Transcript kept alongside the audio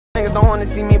Niggas don't wanna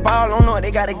see me ball, don't know what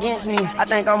they got against me. I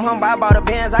think I'm humble, I bought a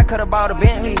Benz, I could've bought a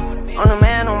Bentley. I'm the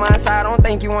man on my side, don't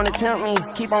think you wanna tempt me.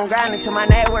 Keep on grinding till my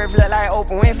net worth look like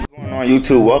Oprah Winfrey. What's going on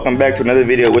YouTube? Welcome back to another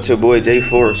video with your boy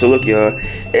J4. So look y'all,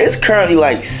 it's currently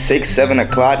like 6, 7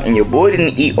 o'clock and your boy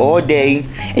didn't eat all day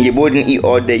and your boy didn't eat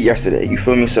all day yesterday, you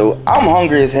feel me? So I'm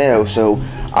hungry as hell, so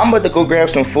I'm about to go grab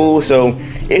some food. So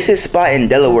it's this spot in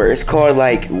Delaware. It's called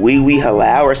like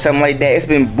Halal or something like that. It's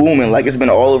been booming. Like it's been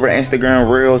all over Instagram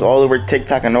Reels, all over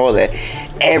TikTok and all that.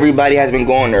 Everybody has been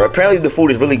going there. Apparently the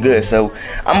food is really good. So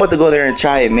I'm about to go there and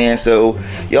try it, man. So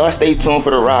y'all stay tuned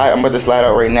for the ride. I'm about to slide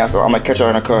out right now. So I'm gonna catch y'all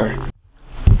in the car.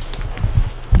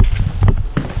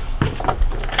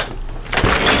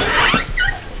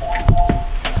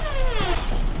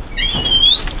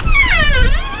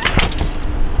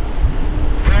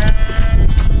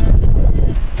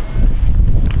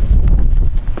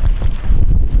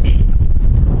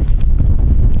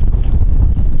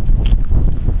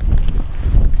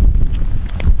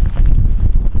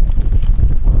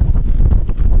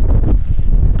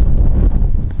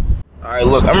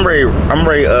 Look, I'm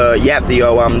ready yap to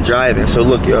y'all while I'm driving. So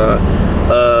look y'all,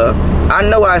 I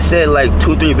know I said like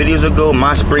 2-3 videos ago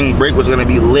my spring break was gonna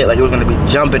be lit, like it was gonna be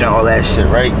jumping and all that shit,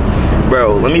 right?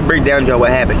 Bro, let me break down y'all what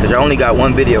happened, because I only got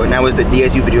one video and that was the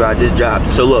DSU video I just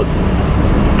dropped. So look,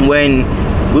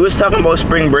 when we was talking about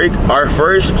spring break, our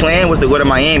first plan was to go to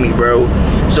Miami, bro.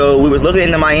 So we was looking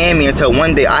into Miami until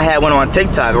one day I had one on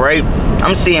TikTok, right?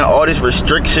 I'm seeing all these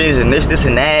restrictions and this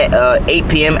and that. 8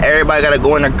 p.m. everybody gotta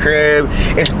go in the crib.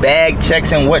 It's bag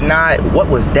checks and whatnot. What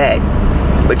was that?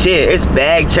 But yeah, it's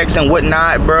bag checks and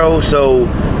whatnot, bro. So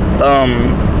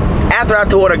after I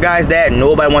told the guys that,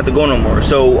 nobody wanted to go no more.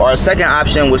 So our second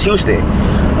option was Houston.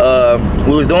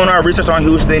 We was doing our research on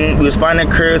Houston. We was finding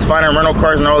cribs, finding rental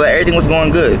cars and all that. Everything was going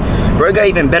good. Bro, it got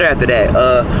even better after that.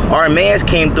 Our mans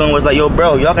came through and was like, yo,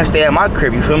 bro, y'all can stay at my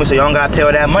crib, you feel me? So y'all don't gotta pay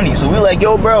all that money. So we like,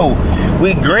 yo, bro,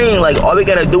 we green. Like, all we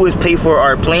gotta do is pay for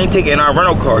our plane ticket and our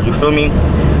rental cars, you feel me?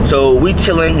 So we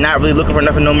chilling, not really looking for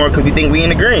nothing no more because we think we in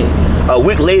the green. A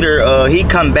week later, he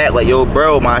come back like, yo,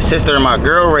 bro, my sister and my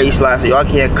girl race last, so y'all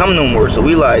can't come no more. So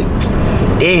we like,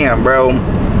 damn, bro,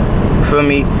 you feel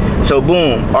me? So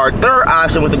boom, our third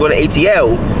option was to go to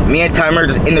ATL. Me and Tymer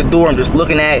just in the dorm, just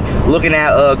looking at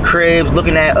cribs,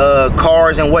 looking at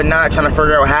cars and whatnot, trying to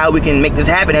figure out how we can make this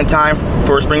happen in time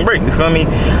for spring break, you feel me?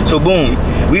 So boom,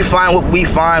 we find what we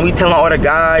find. We telling all the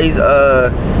guys,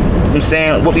 I'm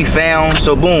saying what we found.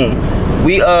 So boom,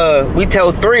 we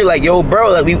tell 3 like, yo,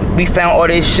 bro, like we found all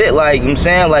this shit, like, I'm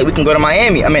saying, like we can go to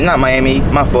Miami. I mean, not Miami,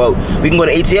 my fault. We can go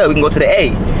to ATL, we can go to the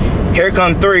A. Here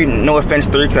come 3, no offense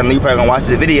 3, because I know you probably gonna watch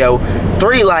this video.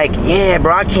 3 like, yeah,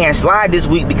 bro, I can't slide this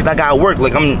week because I got work.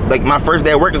 Like, my first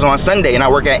day of work is on Sunday and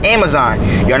I work at Amazon.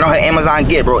 Y'all know how Amazon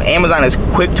get, bro. Amazon is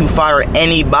quick to fire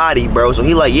anybody, bro. So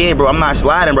he like, yeah, bro, I'm not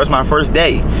sliding, bro. It's my first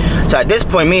day. So at this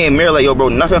point, me and Mir like, yo, bro,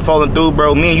 nothing falling through,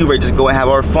 bro. Me and you ready to just go and have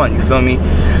our fun, you feel me?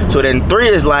 So then 3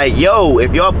 is like, yo,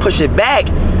 if y'all push it back,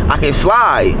 I can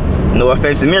slide. No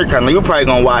offense to Mir, cause you probably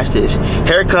gonna watch this.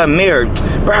 Haircut Mir,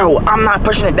 bro, I'm not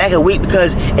pushing it back a week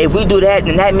because if we do that,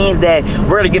 then that means that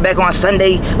we're gonna get back on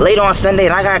Sunday, late on Sunday,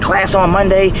 and I got class on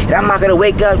Monday, and I'm not gonna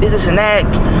wake up, this and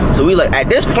that. So we like, at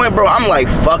this point, bro, I'm like,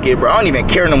 fuck it, bro. I don't even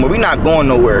care no more. We not going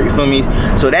nowhere, you feel me?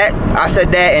 So that, I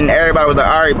said that, and everybody was like,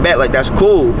 all right, bet, like, that's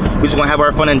cool. We just gonna have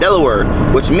our fun in Delaware.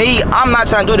 Which me, I'm not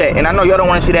trying to do that, and I know y'all don't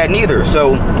wanna see that neither.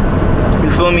 So,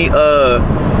 you feel me?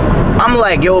 I'm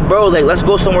like, yo, bro, like, let's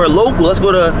go somewhere local. Let's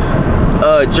go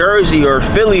to Jersey or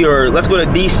Philly, or let's go to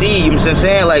DC, you know what I'm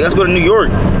saying? Like, let's go to New York,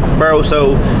 bro.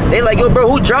 So they like, yo, bro,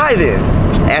 who driving?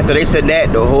 After they said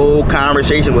that, the whole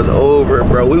conversation was over,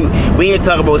 bro. We didn't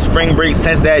talk about spring break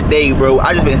since that day, bro.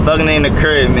 I just been thugging it in the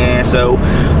crib, man. So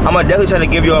I'm gonna definitely try to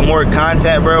give y'all more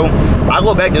content, bro. I'll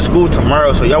go back to school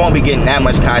tomorrow, so y'all won't be getting that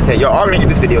much content. Y'all are gonna get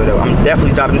this video though. I'm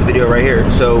definitely dropping this video right here.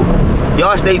 So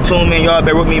y'all stay tuned, man. Y'all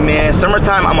bear with me, man.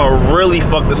 Summertime, I'ma really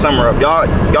fuck the summer up.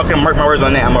 Y'all can mark my words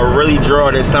on that. I'ma really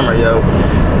draw this summer, yo.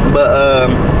 But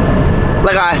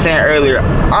like I was saying earlier,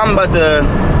 I'm about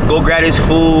to go grab this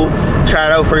food, try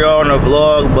it out for y'all on the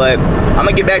vlog, but I'm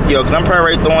gonna get back to y'all because I'm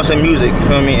probably ready throwing some music, you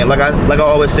feel me? And like I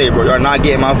always say, bro, y'all not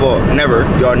getting my vlog. Never.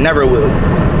 Y'all never will.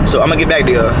 So I'm gonna get back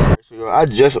to y'all. So I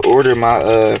just ordered my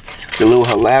the little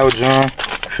halal John.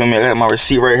 Feel me? I got my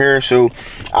receipt right here. So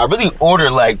I really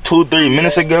ordered like 2-3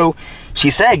 minutes ago. She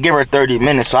said give her 30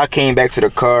 minutes, so I came back to the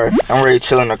car. I'm ready to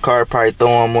chill in the car, probably throw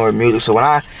on more music. So when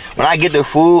I get the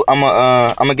food,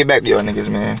 I'ma get back to y'all niggas,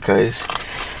 man. Cause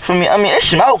for me, I mean, it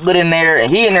smelled good in there, and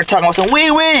he in there talking about some wee,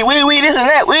 this and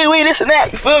that, this and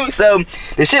that. You feel me? So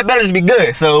the shit better just be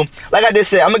good. So like I just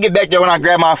said, I'm gonna get back there when I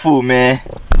grab my food, man.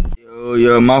 Oh,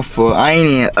 yo, my fault. I ain't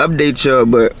even update y'all,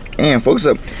 but damn, focus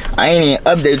up. I ain't even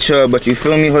update y'all, but you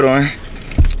feel me? Hold on.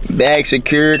 Bag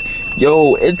secured.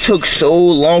 Yo, it took so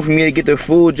long for me to get the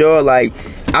food, y'all. Like,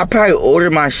 I probably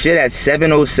ordered my shit at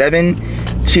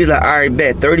 7:07. She's like, all right,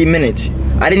 bet 30 minutes.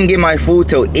 I didn't get my food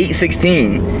till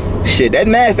 8:16. Shit, that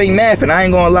math ain't math, and I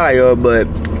ain't gonna lie, y'all. But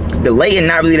the lighting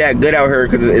not really that good out here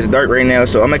because it's dark right now.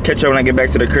 So I'm gonna catch up when I get back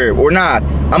to the crib. Or not.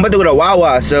 I'm about to go to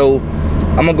Wawa, so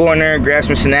I'm gonna go in there and grab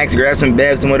some snacks, grab some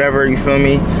bevs and whatever, you feel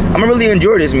me? I'm gonna really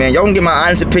enjoy this, man. Y'all can get my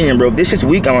honest opinion, bro. If this is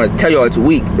weak, I'm gonna tell y'all it's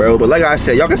weak, bro. But like I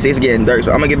said, y'all can see it's getting dark,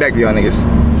 so I'm gonna get back to y'all niggas.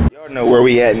 Y'all know where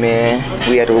we at, man.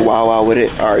 We had to Wawa with it.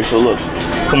 All right, so look,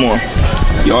 come on.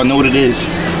 Y'all know what it is.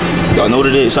 Y'all know what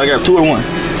it is. So I got 2 or 1.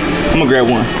 I'm gonna grab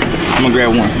one. I'm gonna grab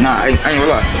one. Nah, I ain't gonna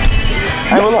lie.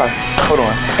 I ain't gonna lie. Hold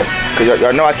on. Cause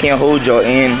y'all know I can't hold y'all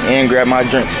and grab my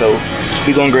drink. So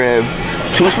we gonna grab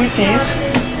 2 sweet teas.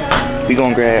 We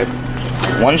gonna grab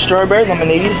 1 strawberry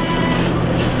lemonade.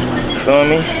 Feel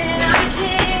me?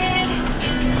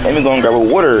 And we gonna grab a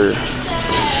water.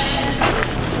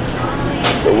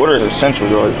 The water is essential,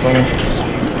 y'all. You feel me?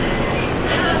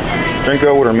 Drink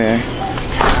your water, man.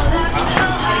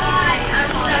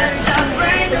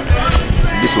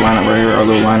 This lineup right here, our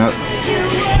little lineup.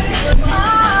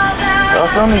 Y'all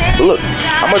feel me? But look,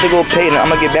 I'm about to go pay and I'm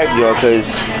gonna get back to y'all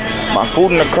because my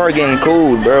food in the car getting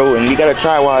cold, bro. And we gotta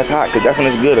try while it's hot because that one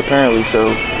is good apparently.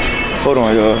 So, hold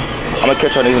on, y'all. I'm gonna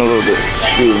catch y'all niggas in a little bit.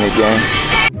 Excuse me,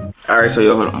 gang. Alright, so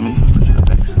y'all, hold on. Let me put you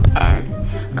back.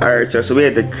 Alright, y'all. So we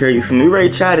had the curry. You feel me? We ready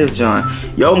to try this, John.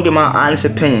 Y'all can get my honest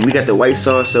opinion. We got the white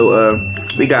sauce. So,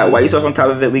 we got white sauce on top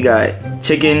of it. We got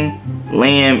chicken,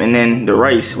 lamb, and then the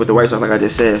rice with the white sauce like I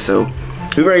just said. So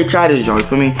we ready to try this joint, you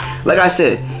feel me? Like I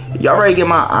said, y'all ready to get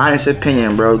my honest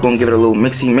opinion, bro. Gonna give it a little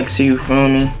mixy, you feel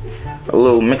me? A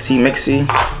little mixy.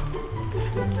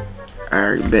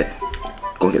 Alright, bet.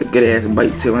 Gonna get a good ass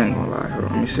bite too, I ain't gonna lie. Hold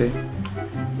on, let me see.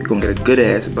 We gonna get a good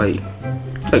ass bite.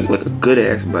 Like a good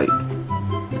ass bite.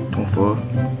 Don't fall.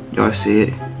 Y'all see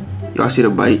it? Y'all see the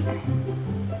bite?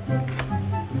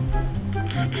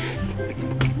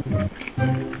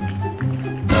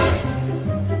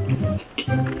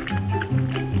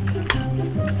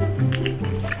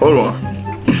 Hold on.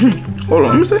 Hold on,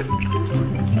 let me see.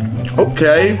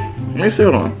 Okay. Let me see,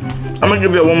 hold on. I'm gonna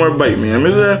give you 1 more bite, man.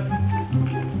 Let me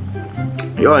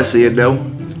see. Y'all see it though.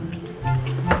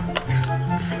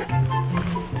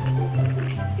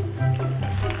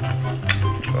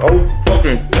 Oh,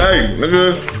 fucking dang,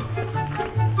 nigga.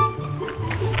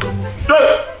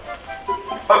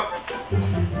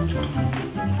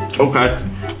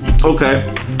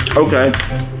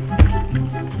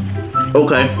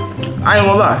 Okay. I ain't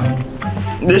gonna lie.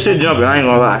 This shit jumping, I ain't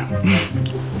gonna lie.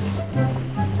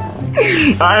 I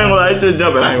ain't gonna lie, this shit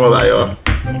jumping, I ain't gonna lie, y'all.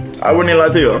 I wouldn't even lie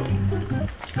to y'all.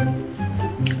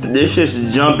 This shit's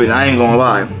jumping, I ain't gonna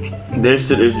lie. This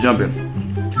shit is jumping.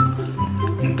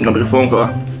 I'm gonna make a phone call.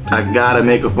 I gotta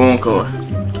make a phone call.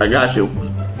 I got you.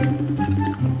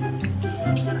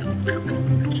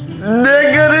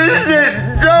 Nigga, this shit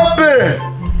jumping!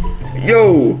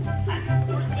 Yo.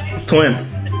 Twin.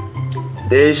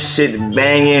 This shit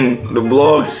banging. The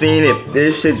vlog seen it.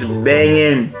 This shit's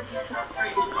banging.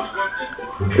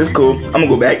 It's cool. I'm gonna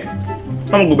go back.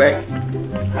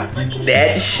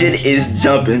 That shit is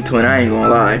jumping, twin. I ain't gonna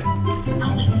lie.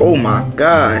 Oh my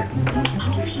god.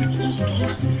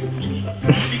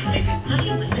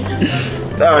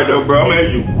 Alright though, bro. I'm gonna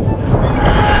hit you.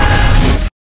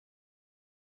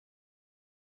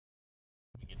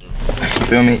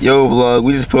 Feel me? Yo, vlog,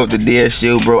 we just pulled up the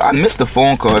DSU, bro. I missed the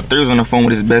phone call. Third was on the phone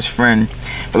with his best friend.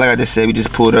 But like I just said, we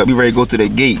just pulled up. We ready to go through the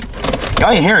gate.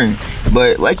 Y'all ain't hearing.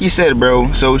 But like he said,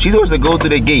 bro, so she's supposed to go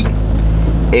through the gate.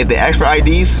 If they ask for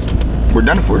IDs, we're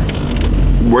done for.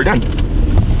 We're done.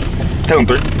 Tell them,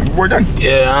 3. We're done.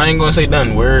 Yeah, I ain't gonna say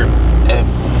done. We're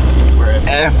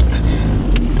effed.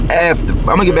 I'm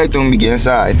gonna get back to him when we get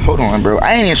inside. Hold on, bro.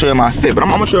 I ain't even show you my fit, but I'm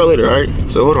gonna show you later, alright?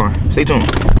 So hold on. Stay tuned.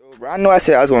 I know I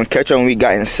said I was gonna catch up when we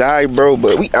got inside, bro,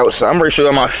 but we outside. I'm ready to show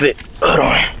y'all my fit. Hold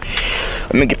on.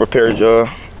 Let me get prepared, y'all.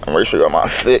 I'm ready to show y'all my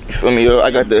fit. You feel me, y'all?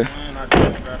 I got the...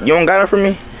 You don't got it from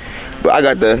me? But I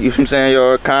got the, you know what I'm saying,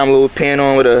 y'all? Calm little pin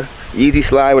on with a Yeezy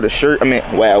slide with a shirt. I mean,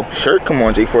 wow. Shirt? Come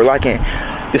on, J4. I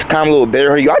can't. This calm little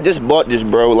bear hoodie. I just bought this,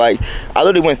 bro. Like, I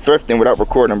literally went thrifting without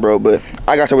recording, bro. But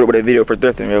I got you with a video for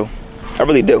thrifting, yo. I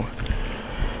really do.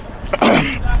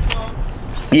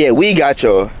 Yeah, we got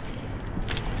y'all.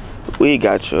 We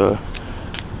got y'all.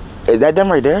 Is that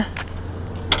them right there?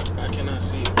 I cannot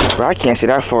see it. Bro, I can't see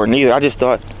that far neither. I just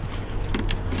thought.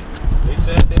 They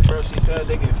said that, bro. She said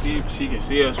they can see. She can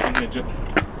see us from the jump.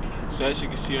 Said she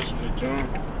can see us from the jump.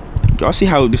 Y'all see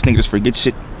how this nigga just forgets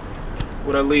shit?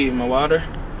 What I leave? My water?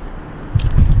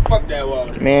 Fuck that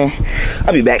water. Man,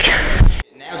 I'll be back.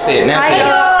 Now say it, now say it.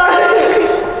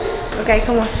 Okay,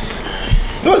 come on.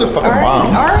 You was a fucking mom.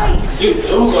 Alright. You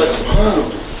do like a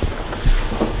mom.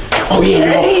 Oh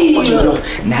yeah, yo. Oh, yo.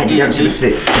 Now you gotta see the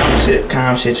fit.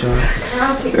 Calm shit, y'all.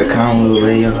 Calm little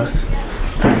way, y'all.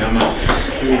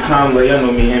 If you calm, like y'all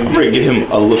know me and I'm ready to give him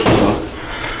a look, y'all.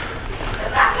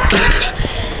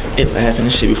 It laughing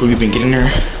and shit before we even get in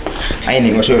there. I ain't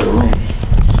even gonna show you the room.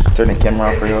 Turn the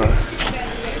camera off for y'all.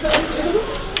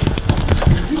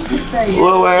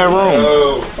 Little ass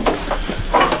room.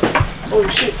 Oh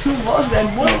shit, 2 balls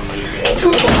at once.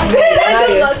 2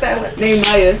 balls. Name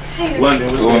Naya. London,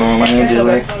 what's going on? My name's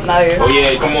Naya. Oh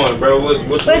yeah, come on, bro.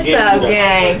 What's up,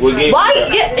 gang?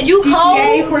 Why? You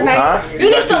cold? Huh? You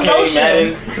need some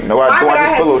lotion. No, I don't want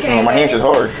this full lotion. My hands is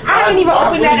hard. I haven't even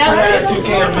opened that up.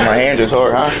 My hands is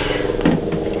hard, huh?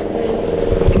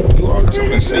 You all got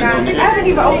something to say, I haven't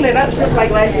even opened it up since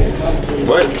like last year.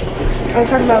 What? I was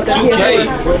talking about that.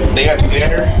 2K. They got GTA in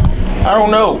here? I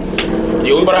don't know.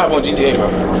 Yo, we better hop on GTA, bro.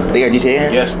 They got GTA in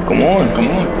here? Yes. Come on. Come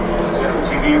on.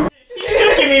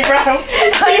 Look at me, bro.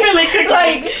 She really could,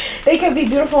 like, they could be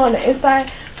beautiful on the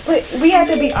inside, but we have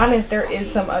to be honest, there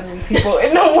is some ugly people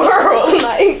in the world.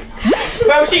 Like,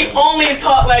 bro, she only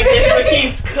talk like this when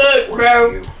she's cooked,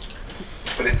 bro.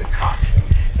 But it's a costume.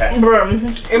 Bro,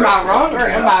 am I wrong or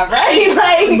am I right?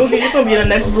 Like, Boogie, you're gonna be in the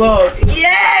next vlog.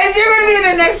 Yes, you're gonna be in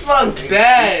the next vlog.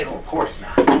 Bad. Of course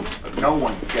not. But no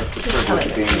one gets the privilege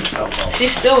of being alone.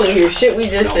 She's still in here. Shit we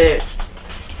just said.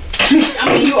 I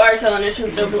mean, you are telling the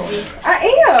truth though, Boogie. I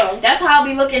am. That's how I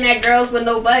be looking at girls with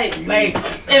no butt. Like,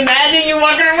 imagine you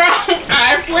walking around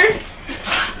assless.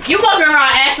 You walking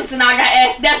around assless and I got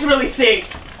ass. That's really sick.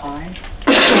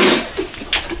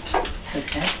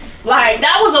 Like,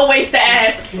 that was a waste of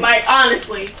ass. Like,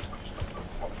 honestly.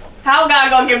 How God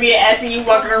gonna give me an ass and you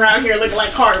walking around here looking like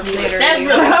carbs? That's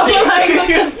really sick.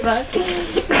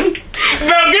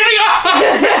 Bro, give me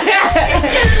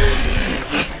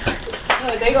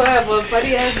Oh, they gonna have a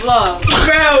funny ass vlog.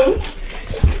 Bro.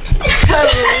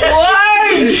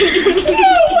 What?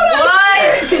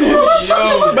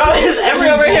 Bro, his every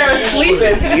over here is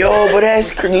sleeping. Yo, but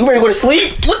that's crazy. You ready to go to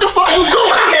sleep? What the fuck you doing?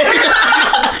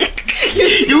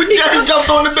 You just jumped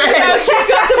on the bed. Bro, she's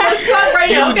got the most fuck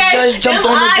right now, okay? You just jumped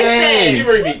on the bed. She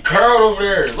ready to be curled over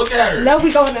there. Look at her. No,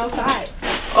 we going outside.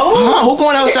 Oh, huh? Who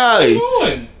going outside? What are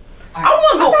you doing? I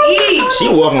wanna go eat. She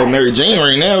walking with Mary Jane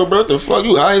right now, bro. What the fuck?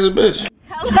 You high as a bitch.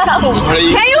 Hello. Can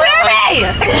you hear me?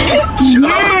 Yes.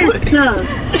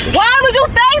 Why would you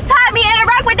FaceTime me and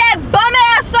interact with that bum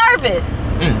ass service?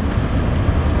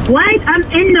 What? I'm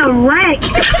in the wreck.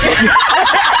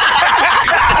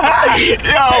 Yo,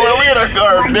 man, we in a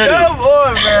car, Come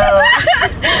on, bro.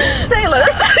 Taylor.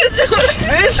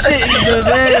 This shit is the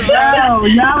best, Bro,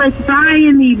 y'all is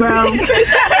frying me, bro.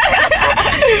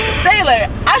 Taylor,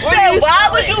 I said, why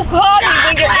would you call me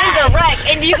when you're in the wreck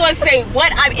and you're gonna say,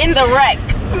 what? I'm in the wreck.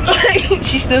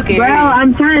 She still can't Bro, hear you.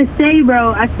 I'm trying to say,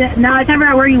 bro. I said, no, I never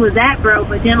out where you was at, bro.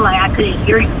 But then, like, I couldn't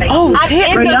hear you. Like, Oh, I'm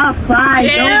in bro, the y'all fried.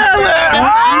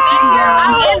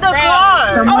 I'm in the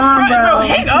car. Come on, bro.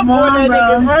 Hang up Come on that on,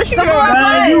 nigga, bro. bro. She Come gonna on,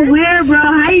 Bro, you weird, bro.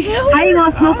 How you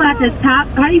gonna smoke out the top?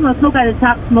 How you gonna smoke out the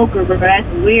top smoker, bro? That's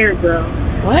weird, bro.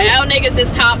 Now niggas is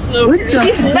top What smokers. the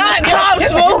She's not top Come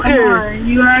smoker. on,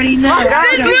 you already know.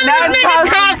 She's not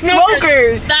top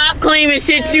smokers. Stop claiming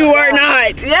shit you are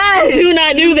not. Yes. Do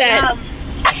not do that.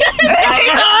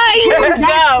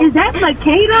 Is that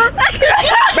Makeda?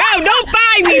 Bro, don't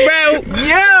find me, bro.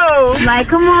 Yo. Like,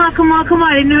 come on.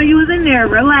 I didn't know you was in there.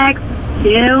 Relax.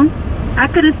 Chill. I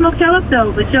could have smoked y'all up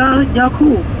though, but y'all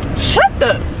cool. Shut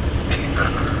the.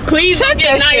 Please don't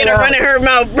get that Naya shit to up. run in her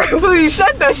mouth, bro. Please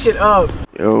shut that shit up.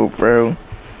 Yo, bro,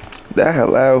 that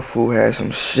halal food has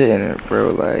some shit in it,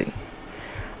 bro. Like,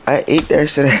 I ate that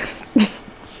shit at,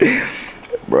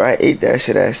 bro, I ate that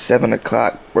shit at 7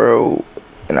 o'clock, bro,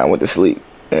 and I went to sleep.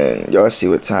 And y'all see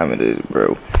what time it is,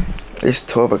 bro. It's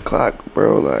 12 o'clock,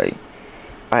 bro. Like,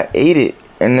 I ate it,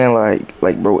 and then like,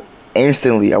 bro,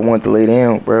 instantly I wanted to lay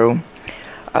down, bro.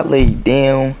 I laid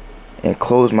down and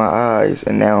closed my eyes,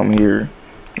 and now I'm here.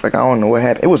 Like, I don't know what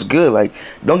happened. It was good. Like,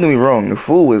 don't get me wrong, the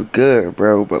food was good,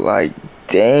 bro. But like,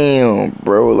 damn,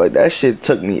 bro, like that shit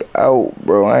took me out,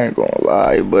 bro. I ain't gonna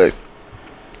lie, but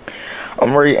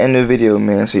I'm ready to end the video,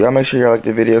 man. So y'all make sure y'all like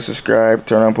the video, subscribe,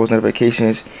 turn on post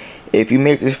notifications. If you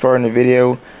make this far in the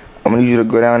video, I'm gonna need you to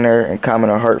go down there and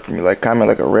comment a heart for me. Like, comment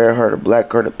like a red heart, a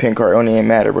black heart, a pink heart. It don't even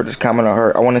matter, bro. Just comment a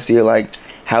heart. I want to see like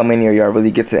how many of y'all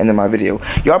really get to the end of my video.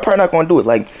 Y'all probably not gonna do it.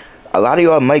 Like, a lot of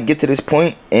y'all might get to this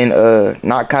point and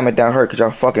not comment down heart because y'all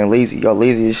fucking lazy. Y'all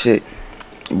lazy as shit.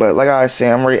 But like I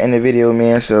said, I'm ready to end the video,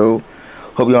 man. So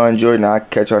hope y'all enjoyed, and I'll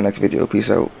catch y'all next video. Peace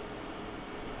out.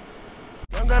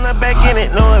 I'm gonna back in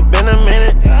it, know it been a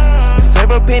minute. This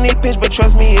type of penny pinch, but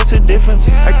trust me, it's a difference.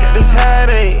 I got this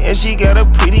headache, and she got a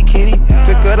pretty kitty.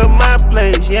 Took her to my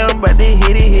place, yeah, I'm about to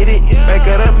hit it. Back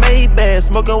at a Maybach,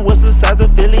 smoking what's the size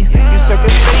of Phillies. You suck a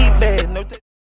straight bag, no